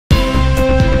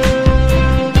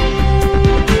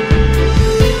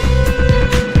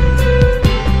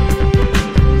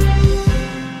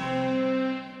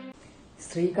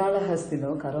శ్రీకాళహస్తిలో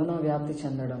corona వ్యాప్తి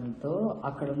చెందడంతో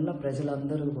అక్కడున్న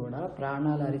ప్రజలందరూ కూడా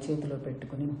ప్రాణాలు అరిచేతిలో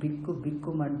పెట్టుకుని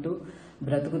బిక్కుమంటూ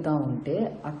బ్రతుకుతా ఉంటే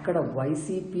అక్కడ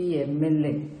YCP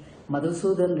MLA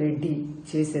మధుసూదన్ రెడ్డి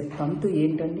చేసే తంతు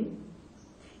ఏంటండి?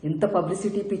 ఇంత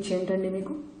పబ్లిసిటీ పిచ్ ఏంటండి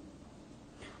మీకు?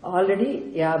 ఆల్రెడీ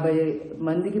 50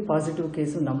 మందికి పాజిటివ్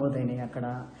కేసు నమోదైనాయి. అక్కడ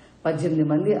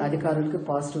 18 మంది అధికారులకు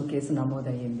పాజిటివ్ కేసు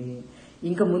నమోదయ్యింది.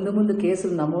 ఇంకా ముందు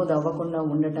కేసులు నమోదు అవ్వకుండా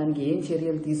ఉండటానికి ఏం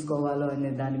చర్యలు తీసుకోవాలో అనే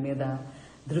దాని మీద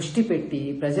దృష్టి పెట్టి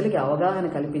ప్రజలకి అవగాహన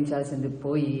కల్పించాల్సింది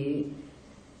పోయి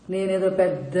నేనేదో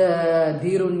పెద్ద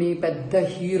ధీరుణ్ణి పెద్ద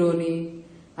హీరోని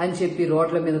అని చెప్పి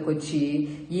రోడ్ల మీదకి వచ్చి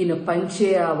ఈయన పంచే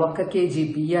ఆ 1 కేజీ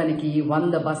బియ్యానికి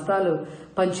 100 బస్తాలు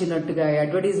పంచినట్టుగా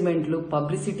అడ్వర్టైజ్మెంట్లు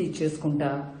పబ్లిసిటీ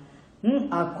చేసుకుంటా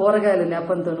ఆ కూరగాయల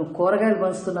నెపంతో కూరగాయలు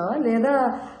పంచుతున్నావా లేదా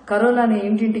కరోనాని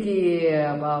ఇంటింటికి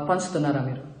పంచుతున్నారా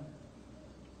మీరు?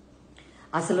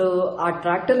 అసలు ఆ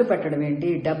ట్రాక్టర్లు పెట్టడం ఏంటి,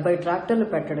 70 ట్రాక్టర్లు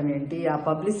పెట్టడం ఏంటి, ఆ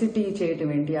పబ్లిసిటీ చేయటం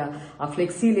ఏంటి, ఆ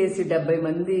ఫ్లెక్సీలు వేసి 70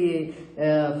 మంది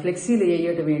ఫ్లెక్సీలు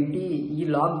వేయటం ఏంటి? ఈ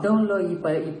లాక్డౌన్లో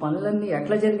ఈ పనులన్నీ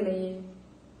ఎట్లా జరిగినాయి?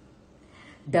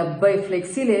 70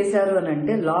 ఫ్లెక్సీలు వేశారు అని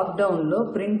అంటే లాక్డౌన్లో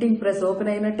ప్రింటింగ్ ప్రెస్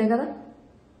ఓపెన్ అయినట్టే కదా.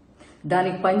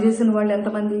 దానికి పనిచేసిన వాళ్ళు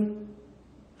ఎంతమంది?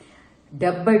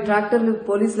 70 ట్రాక్టర్లు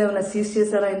పోలీసులు ఏమైనా సీజ్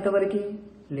చేశారా ఇంతవరకు?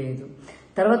 లేదు.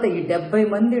 తర్వాత ఈ 70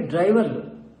 మంది డ్రైవర్లు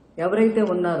ఎవరైతే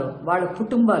ఉన్నారో వాళ్ళ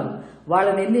కుటుంబాలు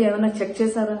వాళ్ళని వెళ్ళి ఏమైనా చెక్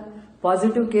చేశారా?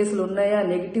 పాజిటివ్ కేసులు ఉన్నాయా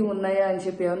నెగిటివ్ ఉన్నాయా అని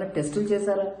చెప్పి ఏమైనా టెస్టులు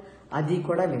చేశారా? అది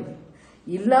కూడా లేదు.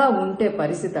 ఇలా ఉంటే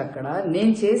పరిస్థితి అక్కడ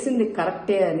నేను చేసింది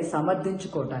కరెక్టే అని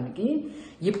సమర్థించుకోవటానికి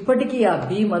ఇప్పటికీ ఆ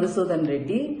మధుసూదన్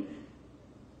రెడ్డి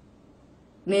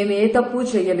నేను ఏ తప్పు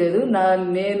చేయలేదు,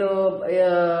 నేను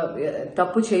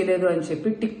తప్పు చేయలేదు అని చెప్పి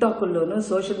టిక్టాక్లోను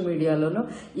సోషల్ మీడియాలోను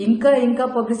ఇంకా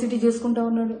పబ్లిసిటీ చేసుకుంటా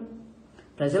ఉన్నాడు.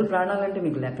 ప్రజల ప్రాణాలంటే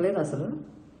మీకు లెక్కలేదు అసలు.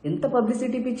 ఎంత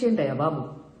పబ్లిసిటీ పిచ్చేంటాయా బాబు?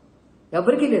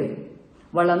 ఎవరికీ లేదు.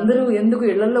 వాళ్ళందరూ ఎందుకు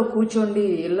ఇళ్లలో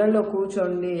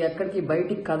కూర్చోండి ఎక్కడికి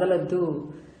బయటికి కదలద్దు,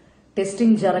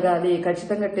 టెస్టింగ్ జరగాలి,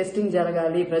 ఖచ్చితంగా టెస్టింగ్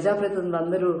జరగాలి,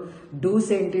 ప్రజాప్రతినిధులందరూ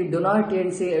డూస్ ఏంటి డు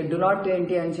నాట్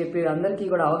ఏంటి అని చెప్పి అందరికీ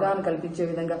కూడా అవగాహన కల్పించే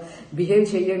విధంగా బిహేవ్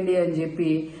చేయండి అని చెప్పి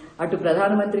అటు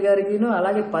ప్రధానమంత్రి గారికిను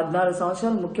అలాగే 14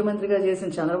 సంవత్సరాలు ముఖ్యమంత్రిగా చేసిన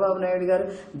చంద్రబాబు నాయుడు గారు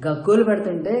గగ్గోలు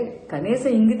పెడుతుంటే కనీస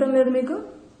ఇంగితం లేదు మీకు.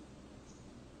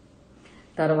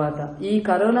 తర్వాత ఈ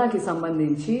కరోనాకి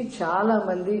సంబంధించి చాలా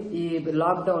మంది ఈ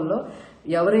లాక్డౌన్ లో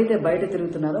ఎవరైతే బయట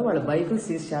తిరుగుతున్నారో వాళ్ళ బైకులు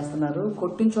సీజ్ చేస్తున్నారు,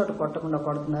 కొట్టిన చోట కొట్టకుండా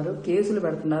కొడుతున్నారు, కేసులు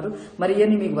పెడుతున్నారు. మరి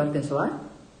ఇవన్నీ మీకు వర్తించవా?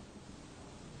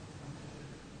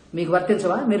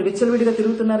 మీరు విచ్చలవిడిగా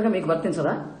తిరుగుతున్నారుగా, మీకు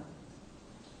వర్తించదా?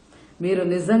 మీరు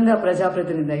నిజంగా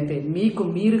ప్రజాప్రతినిధి అయితే మీకు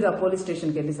మీరుగా పోలీస్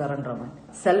స్టేషన్కి వెళ్ళి సరెండర్ అవ్వండి,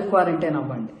 సెల్ఫ్ క్వారంటైన్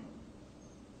అవ్వండి.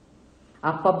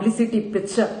 ఆ పబ్లిసిటీ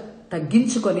పిచ్చ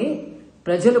తగ్గించుకొని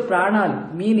ప్రజల ప్రాణాలు,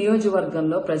 మీ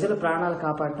నియోజకవర్గంలో ప్రజల ప్రాణాలు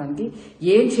కాపాడటానికి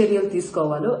ఏం చర్యలు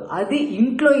తీసుకోవాలో అది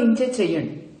ఇంట్లో ఇంచే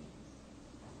చెయ్యండి.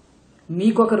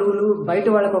 మీకొక రూలు, బయట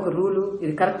వాళ్ళకి ఒక రూలు,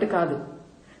 ఇది కరెక్ట్ కాదు.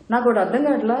 నాకు ఒకటి అర్థం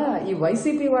కావట్లా, ఈ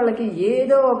YCP వాళ్ళకి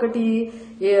ఏదో ఒకటి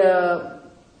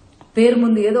పేరు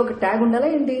ముందు ఏదో ఒక ట్యాగ్ ఉండాలా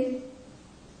ఏంటి?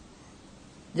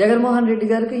 జగన్మోహన్ రెడ్డి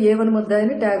గారికి A1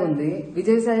 ముద్దాయిని ట్యాగ్ ఉంది,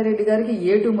 విజయసాయి రెడ్డి గారికి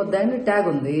A2 ముద్దాయిని ట్యాగ్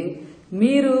ఉంది.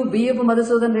 మీరు బియ్యపు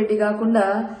మధుసూదన్ రెడ్డి కాకుండా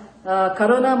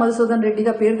కరోనా మధుసూదన్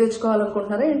రెడ్డిగా పేరు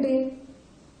తెచ్చుకోవాలనుకుంటున్నారా ఏంటి?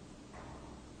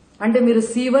 అంటే మీరు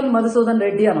C1 మధుసూదన్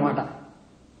రెడ్డి అనమాట.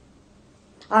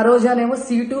 ఆ రోజానేమో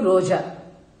C2 రోజా.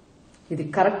 ఇది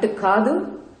కరెక్ట్ కాదు.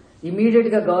 ఇమీడియట్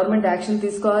గా గవర్నమెంట్ యాక్షన్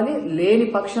తీసుకోవాలి. లేని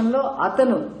పక్షంలో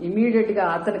అతను ఇమీడియట్ గా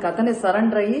అతనే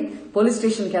సరెండర్ అయ్యి పోలీస్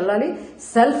స్టేషన్కి వెళ్ళాలి,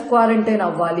 సెల్ఫ్ క్వారంటైన్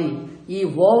అవ్వాలి. ఈ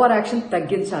ఓవర్ యాక్షన్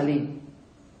తగ్గించాలి.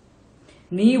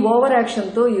 నీ ఓవర్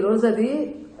యాక్షన్ తో ఈరోజు అది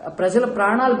ప్రజల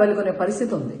ప్రాణాలు బలికొనే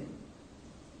పరిస్థితి ఉంది.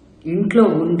 ఇంట్లో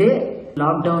ఉండే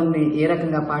లాక్డౌన్ ని ఏ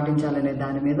రకంగా పాటించాలనే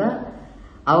దాని మీద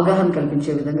అవగాహన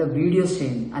కల్పించే విధంగా వీడియోస్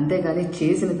చేయండి. అంతేగాని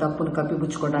చేసిన తప్పును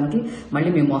కప్పిపుచ్చుకోవడానికి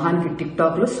మళ్ళీ మీ మొహానికి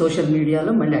టిక్టాక్లు సోషల్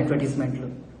మీడియాలో మళ్ళీ అడ్వర్టైజ్మెంట్లు.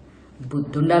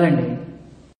 బుద్ధుండాలండి.